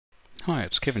Hi,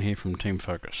 it's Kevin here from Team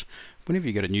Focus. Whenever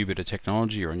you get a new bit of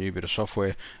technology or a new bit of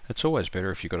software, it's always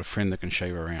better if you've got a friend that can show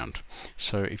you around.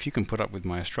 So if you can put up with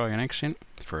my Australian accent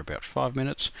for about 5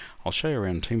 minutes, I'll show you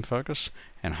around Team Focus,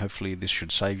 and hopefully this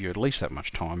should save you at least that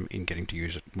much time in getting to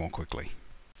use it more quickly.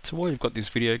 So while you've got this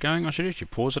video going, I suggest you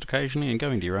pause it occasionally and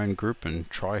go into your own group and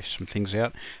try some things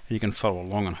out, and you can follow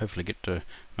along and hopefully get to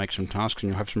make some tasks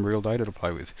and you'll have some real data to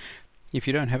play with. If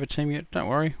you don't have a team yet, don't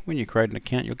worry. When you create an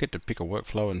account, you'll get to pick a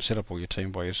workflow and set up all your team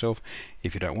by yourself.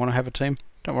 If you don't want to have a team,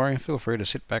 don't worry. Feel free to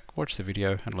sit back, watch the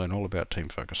video, and learn all about Team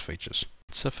Focus features.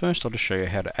 So first, I'll just show you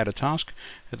how to add a task.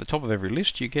 At the top of every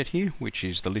list you get here, which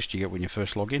is the list you get when you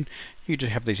first log in, you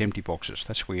just have these empty boxes.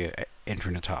 That's where you're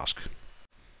entering a task.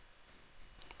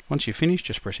 Once you're finished,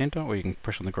 just press enter, or you can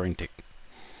press on the green tick.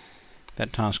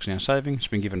 That task is now saving. It's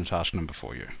been given a task number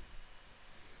for you.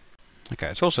 Okay,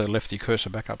 it's also left the cursor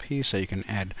back up here so you can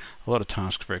add a lot of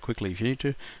tasks very quickly if you need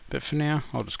to, but for now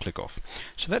I'll just click off.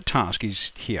 So that task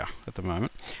is here at the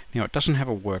moment. Now it doesn't have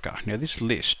a worker. Now this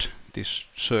list, this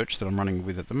search that I'm running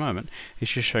with at the moment, is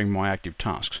just showing my active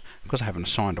tasks. Because I haven't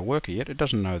assigned a worker yet, it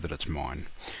doesn't know that it's mine.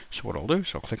 So what I'll do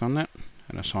is I'll click on that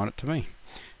and assign it to me.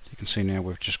 So you can see now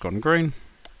we've just gone green.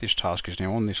 This task is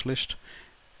now on this list.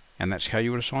 And that's how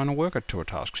you would assign a worker to a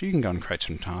task. So you can go and create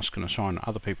some tasks and assign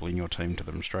other people in your team to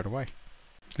them straight away.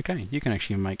 Okay, you can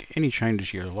actually make any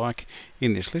changes you like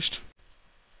in this list.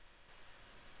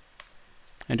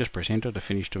 And just press enter to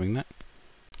finish doing that.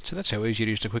 So that's how easy it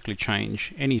is to quickly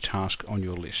change any task on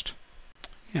your list.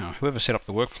 Now, whoever set up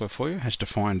the workflow for you has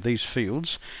defined these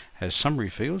fields as summary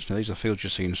fields. Now these are the fields you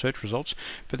see in search results,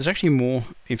 but there's actually more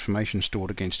information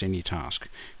stored against any task.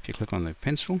 If you click on the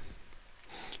pencil,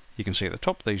 you can see at the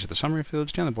top, these are the summary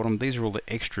fields. Down the bottom, these are all the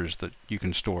extras that you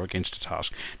can store against a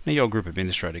task. Now your group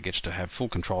administrator gets to have full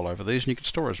control over these, and you can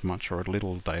store as much or as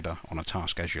little data on a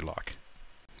task as you like.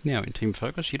 Now in Team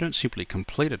Focus, you don't simply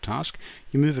complete a task,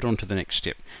 you move it on to the next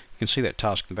step. You can see that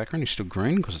task in the background is still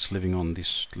green because it's living on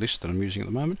this list that I'm using at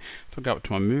the moment. If I go up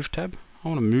to my Move tab, I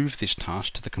want to move this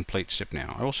task to the complete step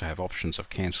now. I also have options of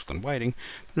cancelled and waiting,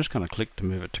 but I'm just going to click to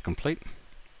move it to complete.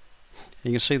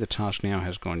 You can see the task now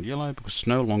has gone yellow because it's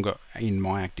no longer in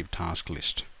my active task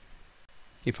list.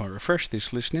 If I refresh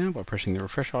this list now by pressing the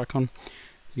refresh icon,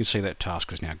 you can see that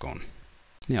task is now gone.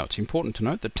 Now it's important to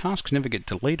note that tasks never get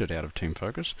deleted out of Team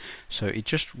Focus, so it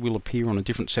just will appear on a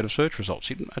different set of search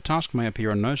results. A task may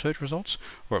appear on no search results,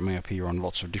 or it may appear on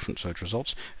lots of different search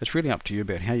results. It's really up to you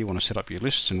about how you want to set up your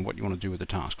lists and what you want to do with the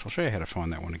tasks. I'll show you how to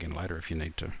find that one again later if you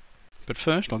need to. But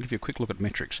first, I'll give you a quick look at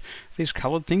metrics. These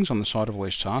coloured things on the side of all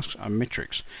these tasks are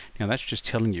metrics. Now that's just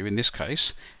telling you, in this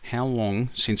case, how long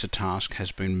since a task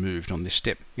has been moved on this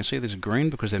step. You can see there's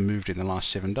green because they're moved in the last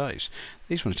 7 days.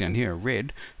 These ones down here are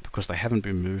red because they haven't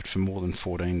been moved for more than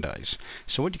 14 days.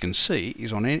 So what you can see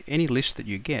is on any list that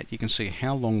you get, you can see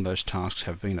how long those tasks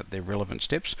have been at their relevant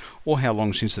steps, or how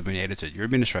long since they've been edited. Your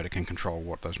administrator can control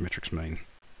what those metrics mean.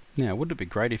 Now, wouldn't it be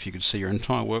great if you could see your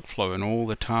entire workflow and all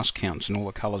the task counts and all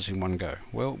the colours in one go?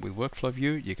 Well, with Workflow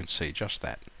View, you can see just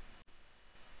that.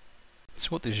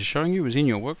 So what this is showing you is in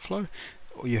your workflow,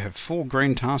 you have 4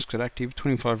 green tasks at active,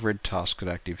 25 red tasks at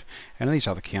active, and these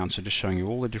other counts are just showing you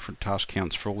all the different task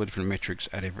counts for all the different metrics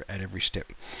at every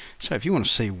step. So if you want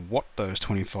to see what those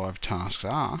 25 tasks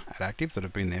are at active that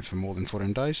have been there for more than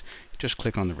 14 days, just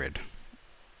click on the red.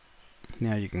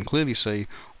 Now you can clearly see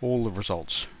all the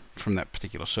results from that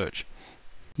particular search.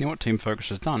 Now what Team Focus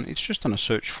has done, it's just done a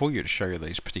search for you to show you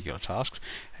these particular tasks,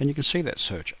 and you can see that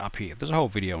search up here. There's a whole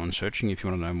video on searching if you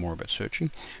want to know more about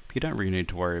searching, but you don't really need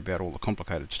to worry about all the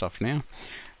complicated stuff now.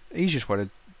 The easiest way to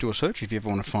do a search if you ever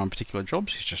want to find particular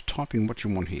jobs is just type in what you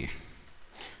want here.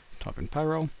 Type in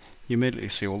payroll, you immediately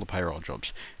see all the payroll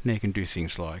jobs. Now you can do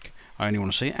things like, I only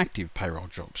want to see active payroll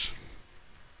jobs.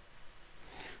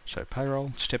 So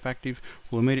payroll, step active,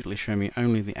 will immediately show me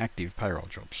only the active payroll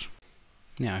jobs.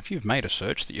 Now if you've made a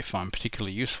search that you find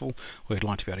particularly useful, or you'd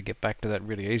like to be able to get back to that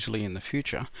really easily in the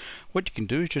future, what you can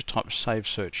do is just type save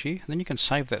search here, and then you can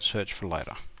save that search for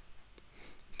later.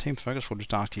 Team Focus will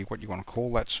just ask you what you want to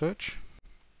call that search.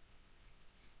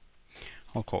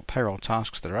 I'll call it payroll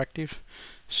tasks that are active,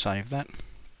 save that.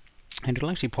 And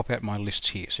it'll actually pop out my lists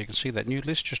here. So you can see that new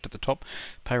list just at the top,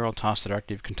 payroll tasks that are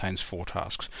active, contains 4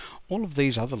 tasks. All of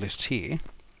these other lists here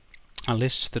are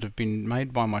lists that have been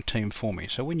made by my team for me.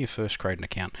 So when you first create an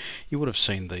account, you would have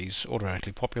seen these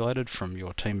automatically populated from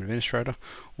your team administrator,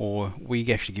 or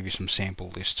we actually give you some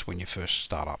sample lists when you first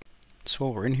start up. So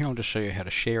while we're in here, I'll just show you how to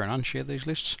share and unshare these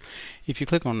lists. If you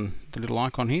click on the little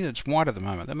icon here, it's white at the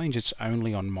moment. That means it's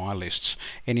only on my lists.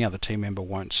 Any other team member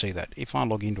won't see that. If I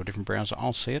log into a different browser,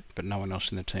 I'll see it, but no one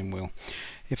else in the team will.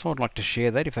 If I'd like to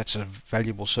share that, if that's a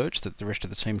valuable search that the rest of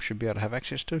the team should be able to have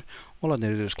access to, all I need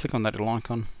to do is click on that little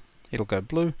icon. It'll go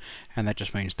blue, and that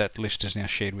just means that list is now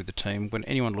shared with the team. When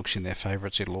anyone looks in their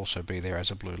favourites, it'll also be there as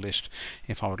a blue list.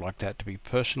 If I would like that to be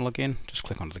personal again, just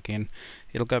click on it again.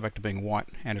 It'll go back to being white,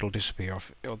 and it'll disappear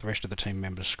off the rest of the team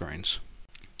members' screens.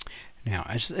 Now,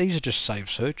 as these are just saved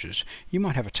searches, you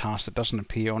might have a task that doesn't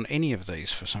appear on any of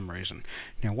these for some reason.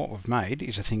 Now, what we've made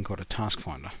is a thing called a task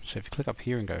finder. So if you click up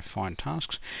here and go find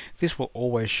tasks, this will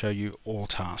always show you all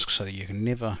tasks so that you can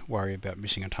never worry about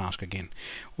missing a task again.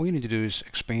 All you need to do is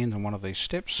expand on one of these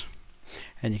steps,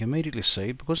 and you can immediately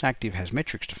see, because active has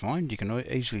metrics defined, you can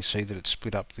easily see that it's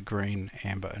split up the green,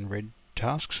 amber and red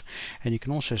tasks, and you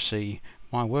can also see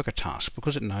my worker task.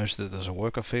 Because it knows that there's a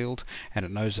worker field and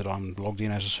it knows that I'm logged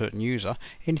in as a certain user,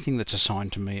 anything that's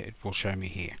assigned to me it will show me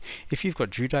here. If you've got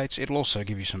due dates, it'll also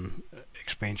give you some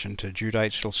expansion to due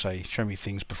dates. It'll say show me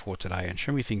things before today and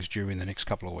show me things due in the next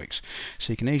couple of weeks.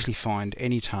 So you can easily find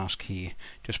any task here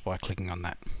just by clicking on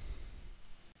that.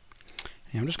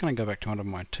 Now I'm just going to go back to one of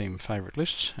my team favourite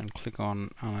lists and click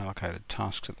on unallocated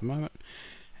tasks at the moment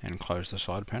and close the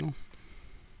side panel.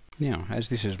 Now, as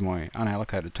this is my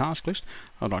unallocated task list,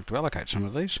 I'd like to allocate some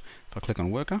of these. If I click on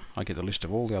worker, I get the list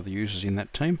of all the other users in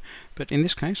that team, but in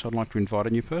this case I'd like to invite a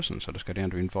new person, so I'll just go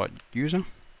down to invite user,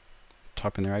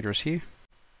 type in their address here,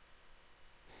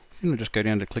 then I'll just go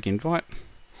down to click invite.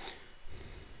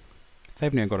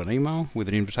 They've now got an email with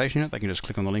an invitation in it. They can just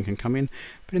click on the link and come in,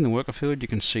 but in the worker field you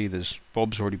can see there's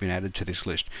Bob's already been added to this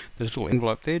list. There's a little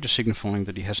envelope there just signifying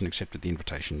that he hasn't accepted the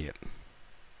invitation yet.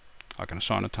 I can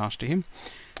assign a task to him.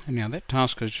 And now that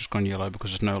task has just gone yellow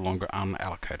because it's no longer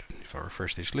unallocated. If I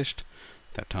refresh this list,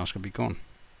 that task will be gone.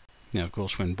 Now of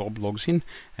course when Bob logs in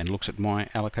and looks at my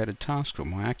allocated tasks or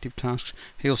my active tasks,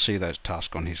 he'll see those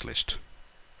tasks on his list.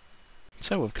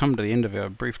 So we've come to the end of our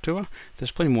brief tour. There's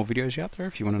plenty more videos out there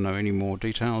if you want to know any more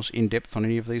details in depth on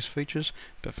any of these features.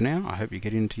 But for now, I hope you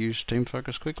get in to use Team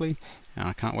Focus quickly, and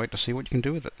I can't wait to see what you can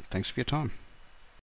do with it. Thanks for your time.